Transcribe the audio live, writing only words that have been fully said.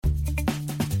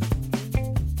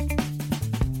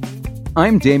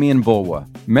I'm Damian Bulwa,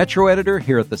 Metro Editor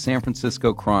here at the San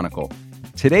Francisco Chronicle.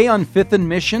 Today on Fifth and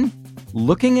Mission,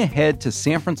 looking ahead to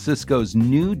San Francisco's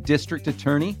new district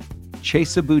attorney,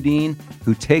 Chesa Boudin,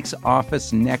 who takes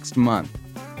office next month.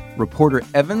 Reporter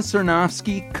Evan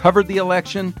Sarnofsky covered the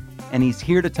election, and he's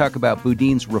here to talk about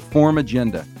Boudin's reform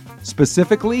agenda,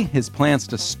 specifically his plans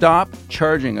to stop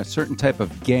charging a certain type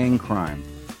of gang crime.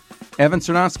 Evan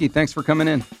Sarnofsky, thanks for coming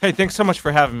in. Hey, thanks so much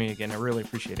for having me again. I really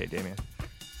appreciate it, Damian.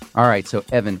 All right, so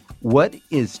Evan, what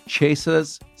is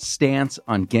Chesa's stance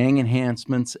on gang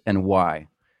enhancements and why?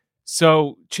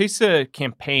 So Chesa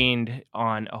campaigned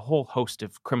on a whole host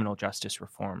of criminal justice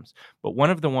reforms, but one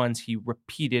of the ones he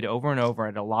repeated over and over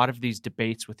at a lot of these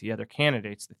debates with the other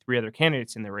candidates, the three other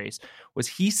candidates in the race, was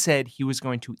he said he was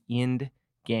going to end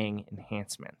gang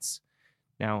enhancements.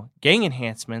 Now, gang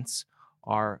enhancements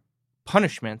are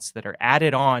punishments that are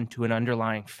added on to an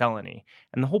underlying felony,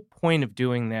 and the whole point of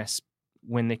doing this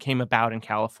when they came about in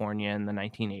California in the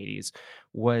 1980s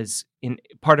was in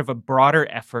part of a broader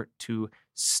effort to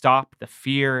stop the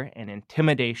fear and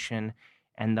intimidation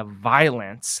and the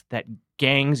violence that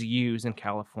gangs use in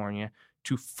California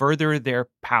to further their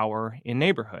power in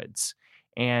neighborhoods.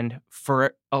 And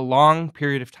for a long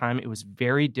period of time, it was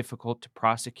very difficult to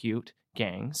prosecute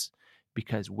gangs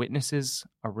because witnesses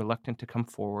are reluctant to come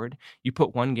forward. You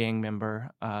put one gang member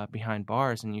behind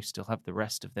bars and you still have the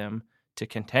rest of them to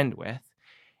contend with.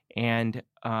 And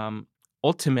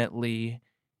ultimately,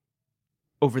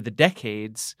 over the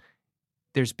decades,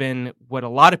 there's been what a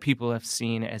lot of people have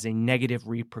seen as a negative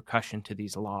repercussion to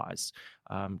these laws.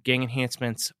 Gang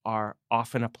enhancements are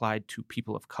often applied to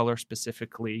people of color,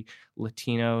 specifically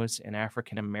Latinos and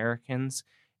African Americans,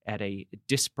 at a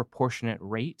disproportionate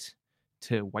rate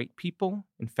to white people.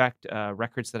 In fact,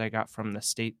 records that I got from the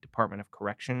State Department of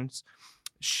Corrections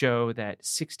show that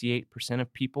 68%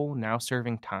 of people now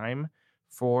serving time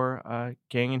for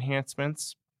gang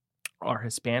enhancements are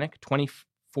Hispanic, 24%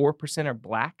 are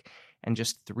Black, and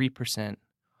just 3%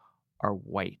 are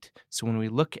white. So when we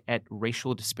look at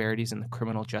racial disparities in the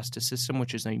criminal justice system,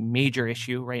 which is a major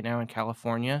issue right now in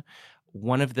California,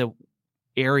 one of the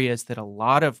areas that a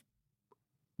lot of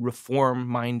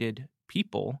reform-minded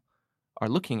people are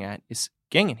looking at is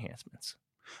gang enhancements.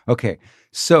 Okay,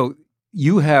 so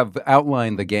you have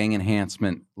outlined the gang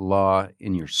enhancement law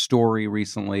in your story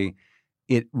recently.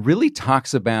 It really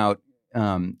talks about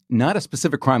not a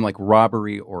specific crime like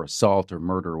robbery or assault or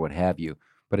murder or what have you,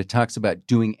 but it talks about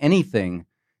doing anything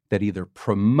that either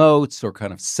promotes or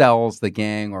kind of sells the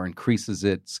gang or increases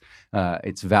its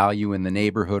value in the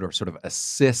neighborhood or sort of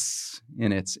assists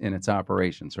in its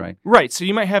operations, right? Right. So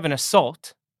you might have an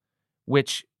assault,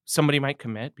 which somebody might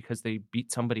commit because they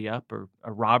beat somebody up, or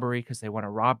a robbery because they want to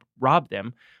rob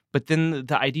them. But then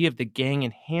the idea of the gang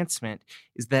enhancement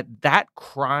is that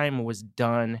crime was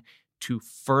done to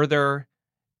further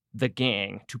the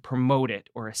gang, to promote it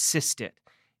or assist it.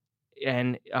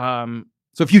 And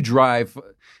so if you drive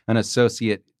an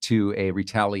associate to a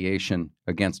retaliation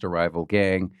against a rival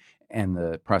gang and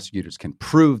the prosecutors can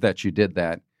prove that you did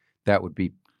that, that would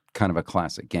be kind of a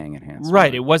classic gang enhancement.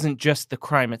 Right. It wasn't just the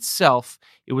crime itself.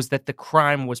 It was that the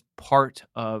crime was part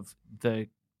of the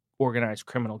organized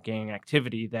criminal gang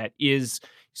activity that is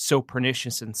so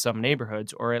pernicious in some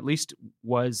neighborhoods, or at least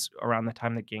was around the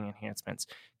time that gang enhancements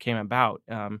came about.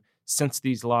 Since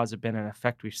these laws have been in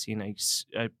effect, we've seen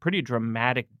a pretty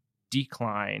dramatic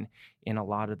decline in a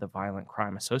lot of the violent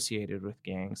crime associated with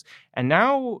gangs. And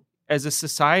now, as a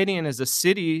society and as a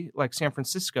city like San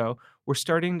Francisco, we're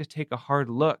starting to take a hard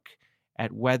look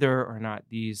at whether or not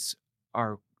these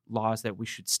are laws that we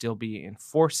should still be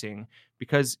enforcing,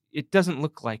 because it doesn't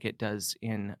look like it does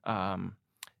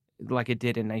like it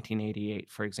did in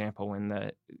 1988, for example,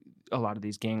 when a lot of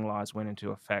these gang laws went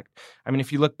into effect. I mean,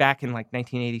 if you look back in like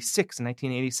 1986 and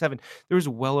 1987, there was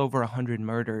well over 100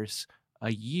 murders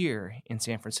a year in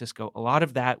San Francisco. A lot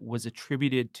of that was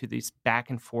attributed to these back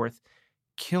and forth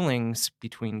killings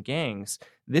between gangs.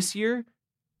 This year,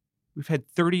 we've had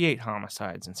 38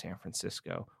 homicides in San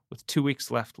Francisco with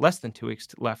less than 2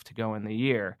 weeks left to go in the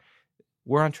year.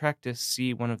 We're on track to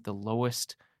see one of the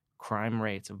lowest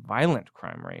violent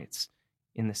crime rates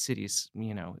in the city's,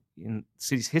 in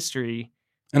city's history,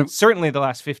 and certainly the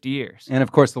last 50 years. And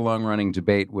of course, the long-running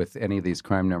debate with any of these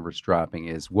crime numbers dropping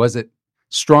is, was it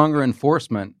stronger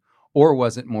enforcement or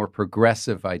was it more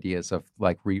progressive ideas of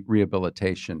like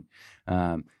rehabilitation,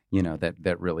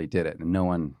 that really did it? And no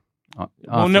one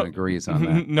often agrees on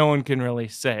that. No one can really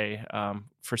say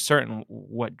for certain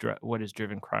what has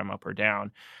driven crime up or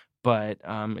down. But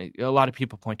a lot of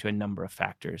people point to a number of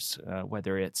factors,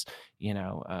 whether it's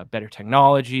better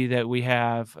technology that we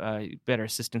have, better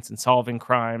assistance in solving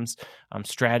crimes,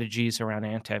 strategies around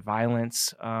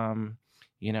anti-violence,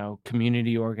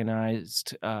 community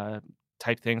organized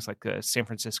type things like San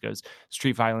Francisco's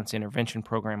Street Violence Intervention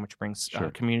Program, which brings Sure.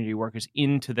 community workers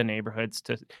into the neighborhoods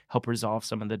to help resolve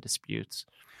some of the disputes.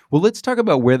 Well, let's talk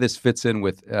about where this fits in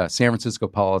with San Francisco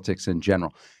politics in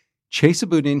general. Chesa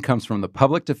Boudin comes from the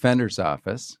Public Defender's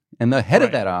Office, and the head of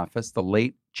Right. that office, the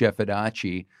late Jeff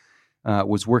Adachi,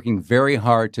 was working very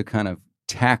hard to kind of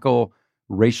tackle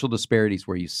racial disparities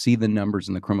where you see the numbers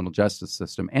in the criminal justice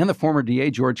system. And the former DA,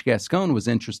 George Gascon, was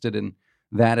interested in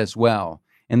that as well.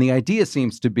 And the idea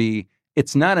seems to be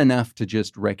it's not enough to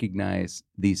just recognize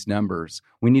these numbers.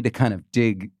 We need to kind of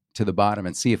dig to the bottom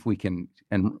and see if we can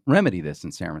remedy this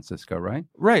in San Francisco, right?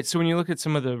 Right. So when you look at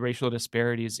some of the racial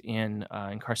disparities in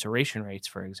incarceration rates,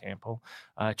 for example,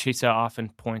 Chesa often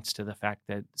points to the fact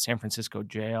that San Francisco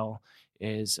jail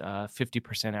is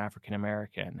 50% African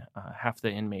American. Half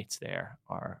the inmates there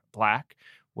are Black,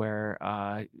 where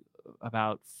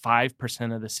about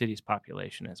 5% of the city's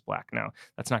population is Black. Now,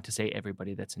 that's not to say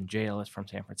everybody that's in jail is from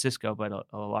San Francisco, but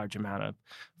a large amount of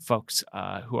folks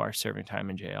who are serving time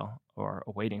in jail or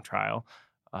awaiting trial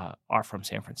are from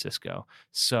San Francisco.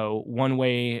 So one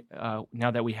way,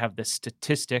 now that we have the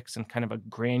statistics and kind of a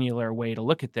granular way to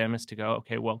look at them, is to go,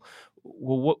 okay, well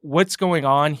what's going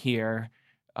on here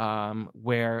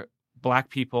where Black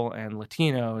people and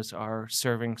Latinos are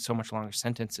serving so much longer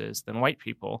sentences than white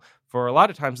people for a lot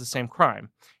of times the same crime.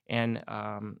 And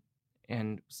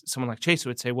someone like Chesa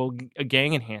would say, well, a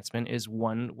gang enhancement is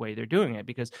one way they're doing it,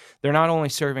 because they're not only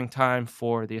serving time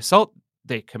for the assault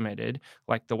they committed,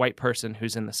 like the white person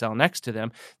who's in the cell next to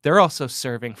them, they're also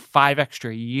serving 5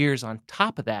 extra years on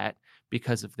top of that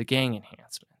because of the gang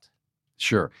enhancement.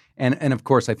 Sure. And of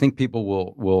course, I think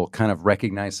people will kind of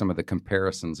recognize some of the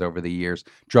comparisons over the years.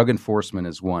 Drug enforcement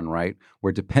is one, right?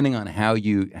 Where depending on how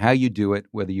you do it,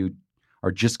 whether you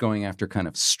are just going after kind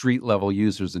of street level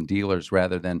users and dealers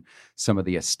rather than some of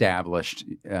the established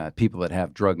people that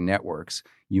have drug networks,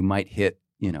 you might hit,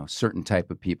 certain type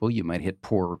of people. You might hit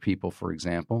poorer people, for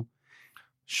example.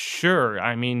 Sure.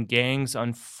 I mean, gangs,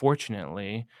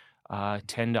 unfortunately,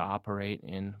 tend to operate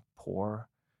in poor,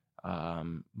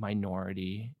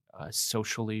 minority,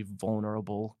 socially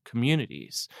vulnerable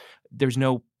communities. There's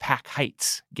no Pack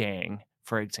Heights gang,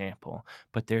 for example,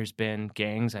 but there's been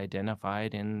gangs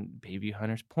identified in Bayview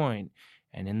Hunters Point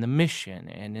and in the Mission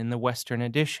and in the Western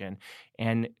Addition.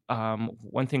 And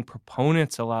one thing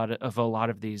proponents a lot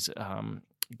of these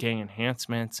gang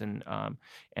enhancements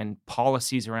and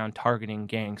policies around targeting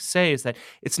gangs say is that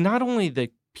it's not only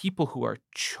the people who are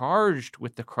charged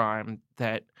with the crime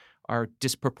that are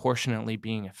disproportionately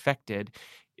being affected,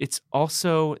 it's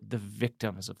also the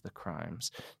victims of the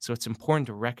crimes. So it's important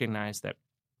to recognize that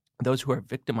those who are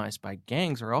victimized by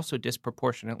gangs are also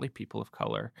disproportionately people of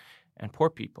color and poor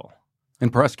people.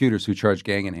 And prosecutors who charge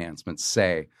gang enhancements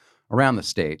say, around the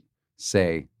state,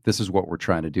 this is what we're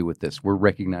trying to do with this. We're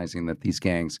recognizing that these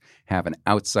gangs have an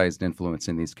outsized influence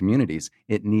in these communities.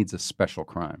 It needs a special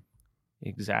crime.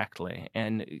 Exactly.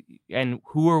 And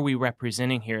who are we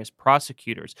representing here as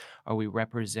prosecutors? Are we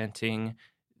representing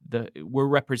we're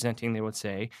representing, they would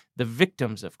say, the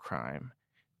victims of crime,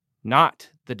 not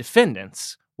the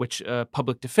defendants, which a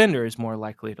public defender is more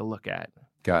likely to look at.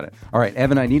 Got it. All right,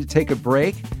 Evan, I need to take a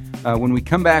break. When we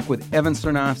come back with Evan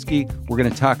Sarnofsky, we're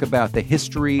going to talk about the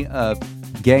history of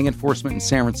gang enforcement in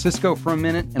San Francisco for a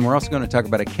minute, and we're also going to talk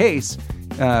about a case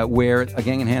where a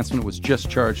gang enhancement was just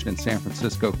charged in San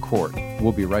Francisco court.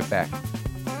 We'll be right back.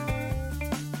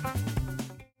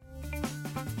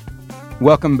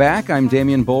 Welcome back. I'm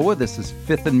Damian Bulwa. This is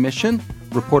Fifth and Mission.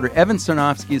 Reporter Evan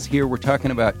Sarnofsky is here. We're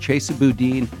talking about Chesa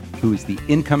Boudin, who is the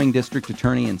incoming district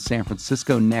attorney in San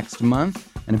Francisco next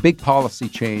month, and a big policy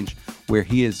change where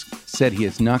he has said he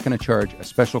is not going to charge a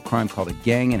special crime called a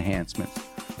gang enhancement,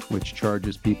 which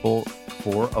charges people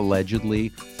for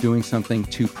allegedly doing something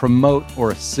to promote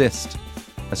or assist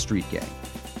a street gang.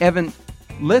 Evan,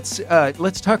 let's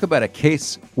talk about a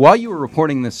case. While you were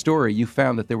reporting this story, you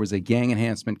found that there was a gang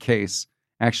enhancement case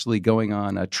actually going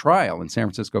on a trial in San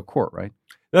Francisco court, right?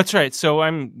 That's right. So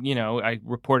I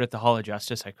report at the Hall of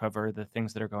Justice. I cover the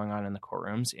things that are going on in the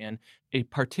courtrooms. And a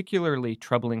particularly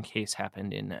troubling case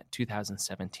happened in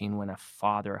 2017 when a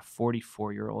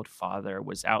 44-year-old father,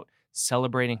 was out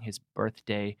celebrating his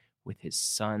birthday with his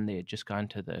son. They had just gone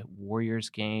to the Warriors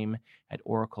game at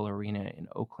Oracle Arena in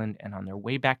Oakland, and on their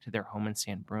way back to their home in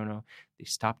San Bruno, they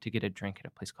stopped to get a drink at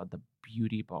a place called the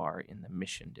Beauty Bar in the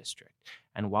Mission District.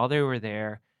 And while they were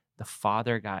there, the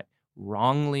father got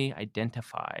wrongly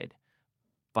identified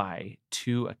by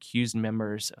two accused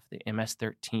members of the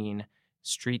MS-13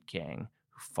 street gang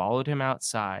who followed him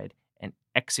outside and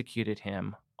executed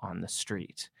him on the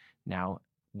street. Now,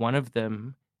 one of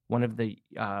the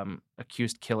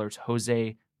accused killers,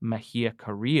 Jose Mejia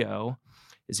Carrillo,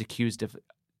 is accused of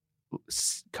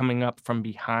coming up from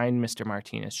behind Mr.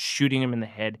 Martinez, shooting him in the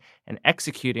head and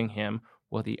executing him,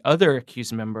 while the other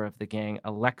accused member of the gang,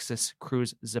 Alexis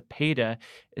Cruz Zepeda,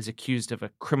 is accused of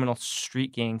a criminal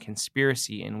street gang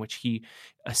conspiracy in which he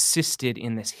assisted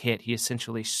in this hit. He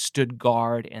essentially stood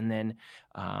guard and then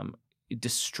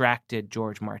distracted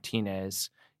George Martinez,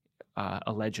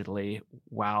 allegedly,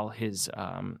 while his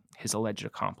alleged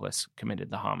accomplice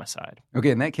committed the homicide. Okay,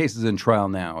 and that case is in trial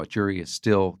now. A jury is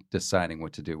still deciding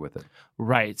what to do with it.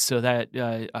 Right. So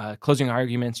that closing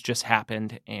arguments just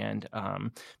happened, and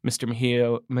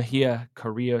Mr. Mejia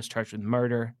Carrillo is charged with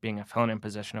murder, being a felon in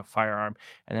possession of firearm,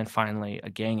 and then finally a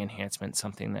gang enhancement,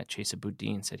 something that Chesa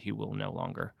Boudin said he will no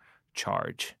longer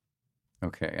charge.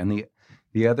 Okay, and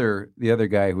the other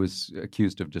guy who was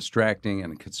accused of distracting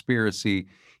and a conspiracy,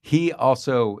 he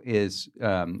also is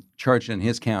charged in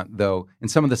his count, though, in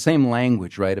some of the same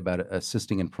language, right, about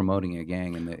assisting and promoting a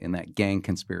gang in that gang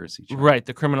conspiracy charge. Right.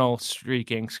 The criminal street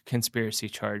gang conspiracy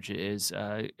charge is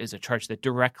a charge that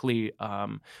directly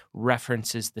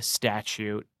references the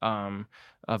statute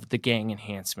of the gang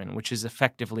enhancement, which is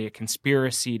effectively a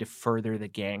conspiracy to further the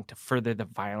gang, to further the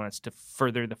violence, to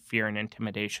further the fear and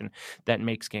intimidation that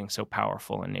makes gangs so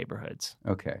powerful in neighborhoods.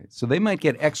 Okay. So they might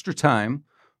get extra time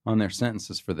on their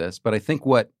sentences for this, but I think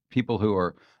what people who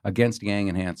are against gang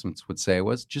enhancements would say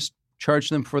was just charge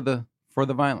them for the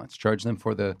violence, charge them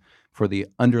for the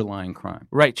underlying crime.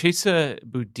 Right. Chesa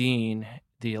Boudin,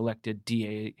 the elected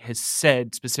DA, has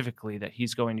said specifically that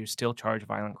he's going to still charge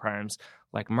violent crimes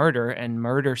like murder, and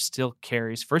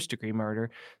first-degree murder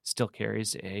still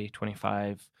carries a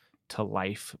 25 to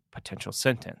life potential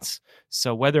sentence.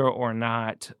 So whether or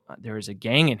not there is a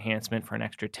gang enhancement for an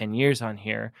extra 10 years on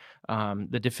here,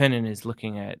 the defendant is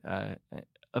looking at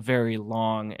a very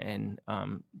long and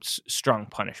strong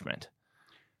punishment.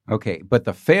 Okay, but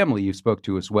the family you spoke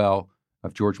to as well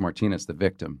of George Martinez, the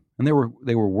victim, and they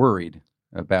were worried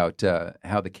about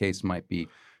how the case might be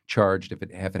charged if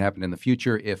it happened in the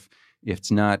future, if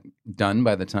it's not done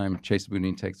by the time Chesa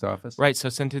Boudin takes office. Right, so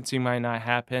sentencing might not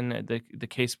happen. The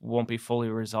case won't be fully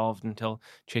resolved until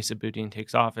Chesa Boudin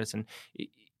takes office, and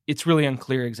it's really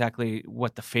unclear exactly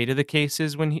what the fate of the case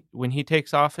is when he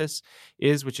takes office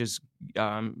which is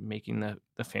making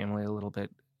the family a little bit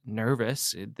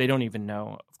nervous. They don't even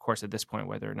know, of course, at this point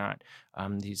whether or not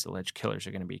these alleged killers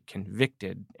are going to be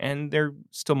convicted, and they're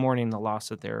still mourning the loss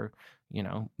of their,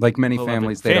 like many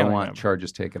families, they don't want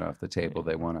charges taken off the table.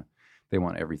 They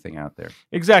want everything out there.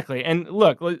 Exactly. And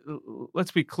look,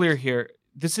 let's be clear here.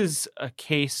 This is a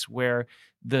case where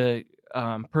the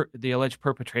alleged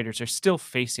perpetrators are still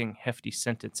facing hefty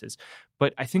sentences.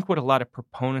 But I think what a lot of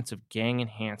proponents of gang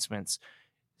enhancements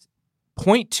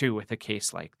point to with a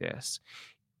case like this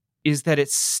is that it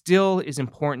still is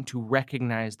important to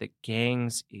recognize that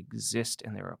gangs exist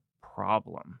and they're a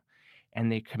problem, and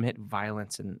they commit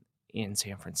violence in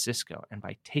San Francisco. And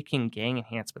by taking gang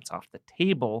enhancements off the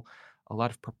table, a lot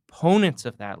of proponents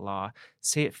of that law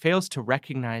say it fails to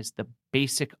recognize the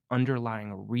basic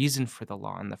underlying reason for the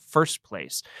law in the first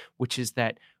place, which is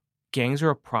that gangs are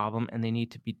a problem and they need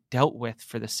to be dealt with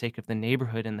for the sake of the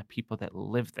neighborhood and the people that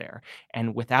live there.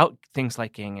 And without things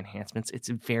like gang enhancements, it's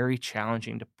very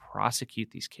challenging to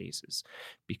prosecute these cases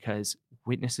because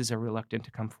witnesses are reluctant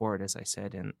to come forward, as I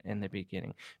said in the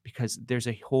beginning, because there's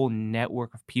a whole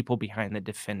network of people behind the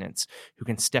defendants who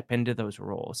can step into those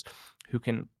roles, who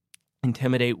can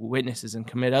intimidate witnesses and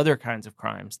commit other kinds of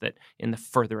crimes that in the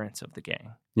furtherance of the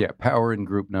gang. Yeah, power in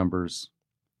group numbers.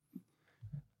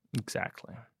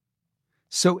 Exactly.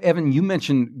 So, Evan, you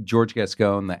mentioned George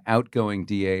Gascon, the outgoing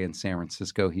DA in San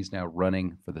Francisco. He's now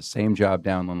running for the same job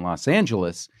down in Los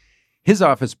Angeles. His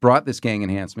office brought this gang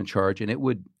enhancement charge, and it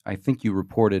would, I think you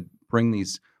reported, bring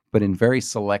these, but in very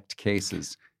select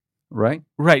cases, right?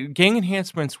 Right. Gang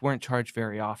enhancements weren't charged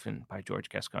very often by George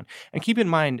Gascon. And keep in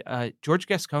mind, George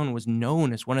Gascon was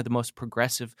known as one of the most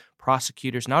progressive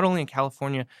prosecutors, not only in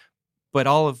California, but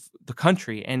all of the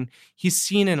country. And he's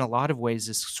seen in a lot of ways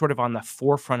as sort of on the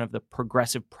forefront of the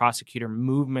progressive prosecutor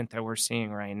movement that we're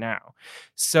seeing right now.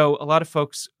 So a lot of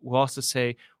folks will also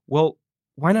say, well,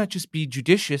 why not just be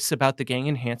judicious about the gang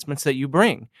enhancements that you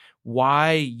bring?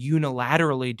 Why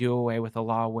unilaterally do away with a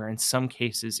law where in some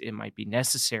cases it might be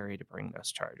necessary to bring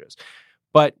those charges?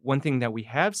 But one thing that we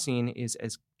have seen is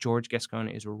as George Gascon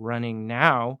is running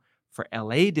now for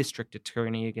LA district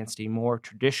attorney against a more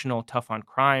traditional tough on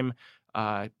crime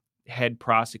head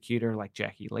prosecutor like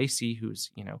Jackie Lacey,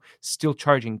 who's, still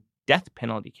charging death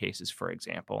penalty cases, for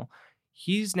example.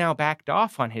 He's now backed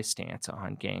off on his stance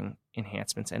on gang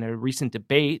enhancements. And in a recent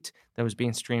debate that was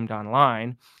being streamed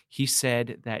online, he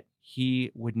said that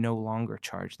he would no longer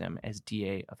charge them as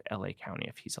DA of LA County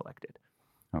if he's elected.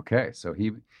 Okay, so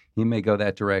he may go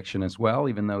that direction as well,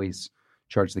 even though he's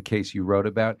charged the case you wrote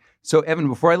about. So, Evan,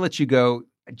 before I let you go,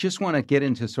 I just want to get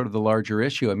into sort of the larger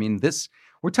issue. I mean,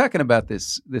 we're talking about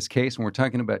this case, and we're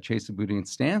talking about Chesa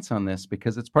Boudin's stance on this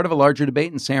because it's part of a larger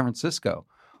debate in San Francisco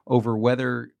over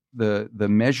whether the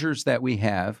measures that we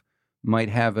have might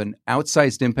have an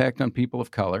outsized impact on people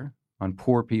of color, on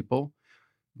poor people,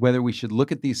 whether we should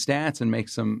look at these stats and make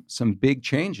some big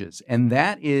changes. And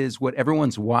that is what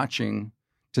everyone's watching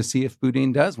to see if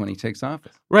Boudin does when he takes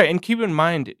office. Right. And keep in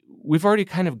mind, we've already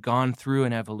kind of gone through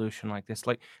an evolution like this.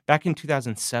 Like back in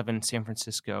 2007, San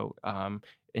Francisco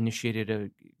initiated a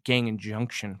gang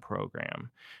injunction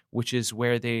program, which is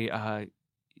where they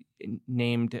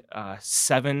named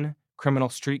 7 criminal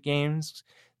street gangs.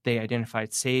 They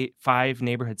identified 5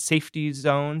 neighborhood safety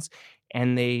zones,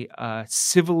 and they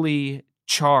civilly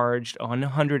charged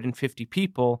 150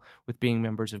 people with being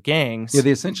members of gangs. Yeah,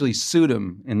 they essentially sued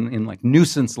them in like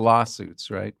nuisance lawsuits,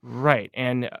 right? Right.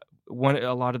 And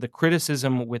a lot of the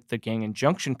criticism with the gang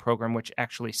injunction program, which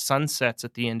actually sunsets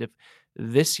at the end of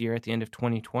this year, at the end of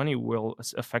 2020, will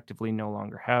effectively no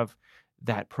longer have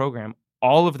that program.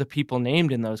 All of the people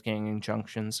named in those gang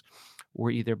injunctions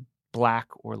were either Black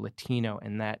or Latino,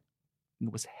 and that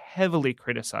was heavily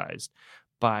criticized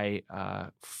by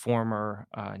former,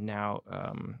 now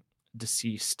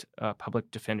deceased public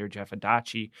defender Jeff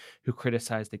Adachi, who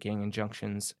criticized the gang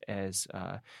injunctions as,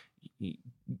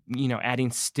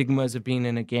 adding stigmas of being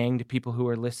in a gang to people who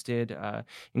are listed,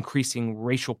 increasing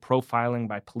racial profiling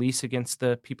by police against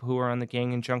the people who are on the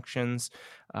gang injunctions.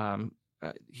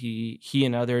 He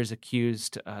and others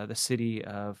accused the city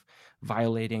of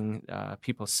violating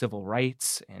people's civil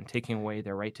rights and taking away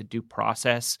their right to due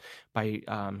process by,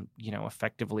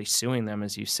 effectively suing them,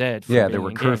 as you said. Yeah, there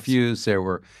were curfews. There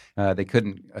were they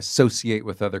couldn't associate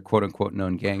with other quote unquote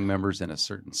known gang members in a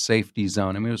certain safety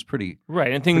zone. I mean, it was pretty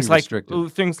right, and things like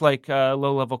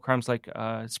low level crimes like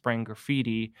spraying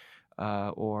graffiti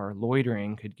or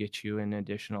loitering could get you an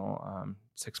additional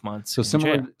 6 months. So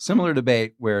similar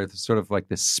debate where it's sort of like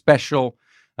this special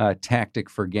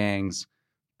tactic for gangs,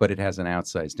 but it has an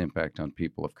outsized impact on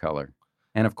people of color.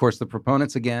 And of course, the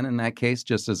proponents, again, in that case,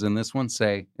 just as in this one,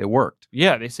 say it worked.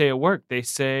 Yeah, they say it worked. They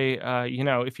say,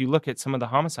 if you look at some of the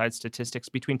homicide statistics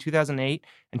between 2008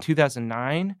 and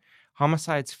 2009,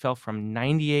 homicides fell from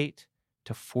 98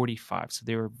 to 45. So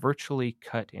they were virtually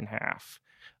cut in half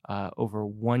over a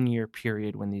 1-year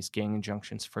period when these gang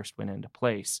injunctions first went into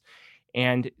place.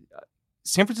 And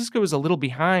San Francisco was a little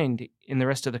behind in the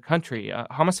rest of the country.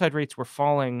 Homicide rates were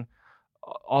falling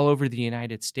all over the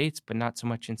United States, but not so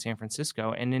much in San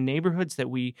Francisco. And in neighborhoods that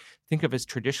we think of as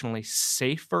traditionally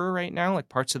safer right now, like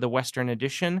parts of the Western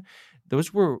Addition,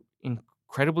 those were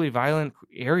incredibly violent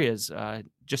areas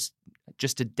just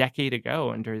a decade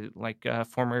ago under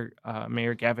former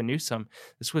Mayor Gavin Newsom.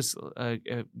 This was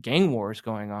gang wars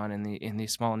going on in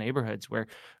these small neighborhoods where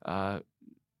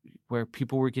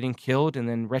people were getting killed, and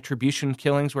then retribution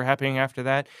killings were happening after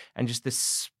that, and just this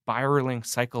spiraling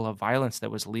cycle of violence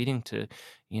that was leading to,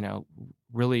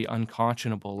 really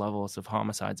unconscionable levels of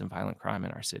homicides and violent crime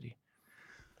in our city.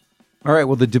 All right,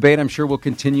 well, the debate, I'm sure, will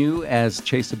continue as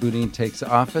Chesa Boudin takes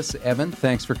office. Evan,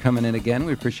 thanks for coming in again.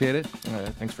 We appreciate it.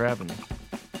 Thanks for having me.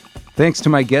 Thanks to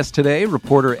my guest today,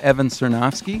 reporter Evan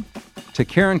Cernofsky, to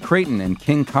Karen Creighton and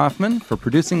King Kaufman for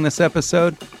producing this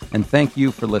episode, and thank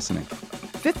you for listening.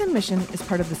 Fifth and Mission is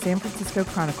part of the San Francisco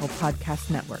Chronicle podcast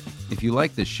network. If you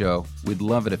like this show, we'd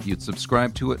love it if you'd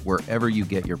subscribe to it wherever you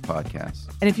get your podcasts.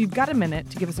 And if you've got a minute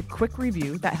to give us a quick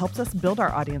review, that helps us build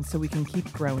our audience so we can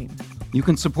keep growing. You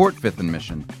can support Fifth and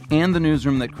Mission and the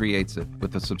newsroom that creates it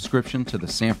with a subscription to the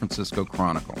San Francisco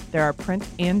Chronicle. There are print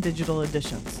and digital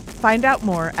editions. Find out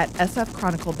more at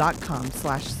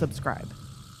sfchronicle.com/subscribe.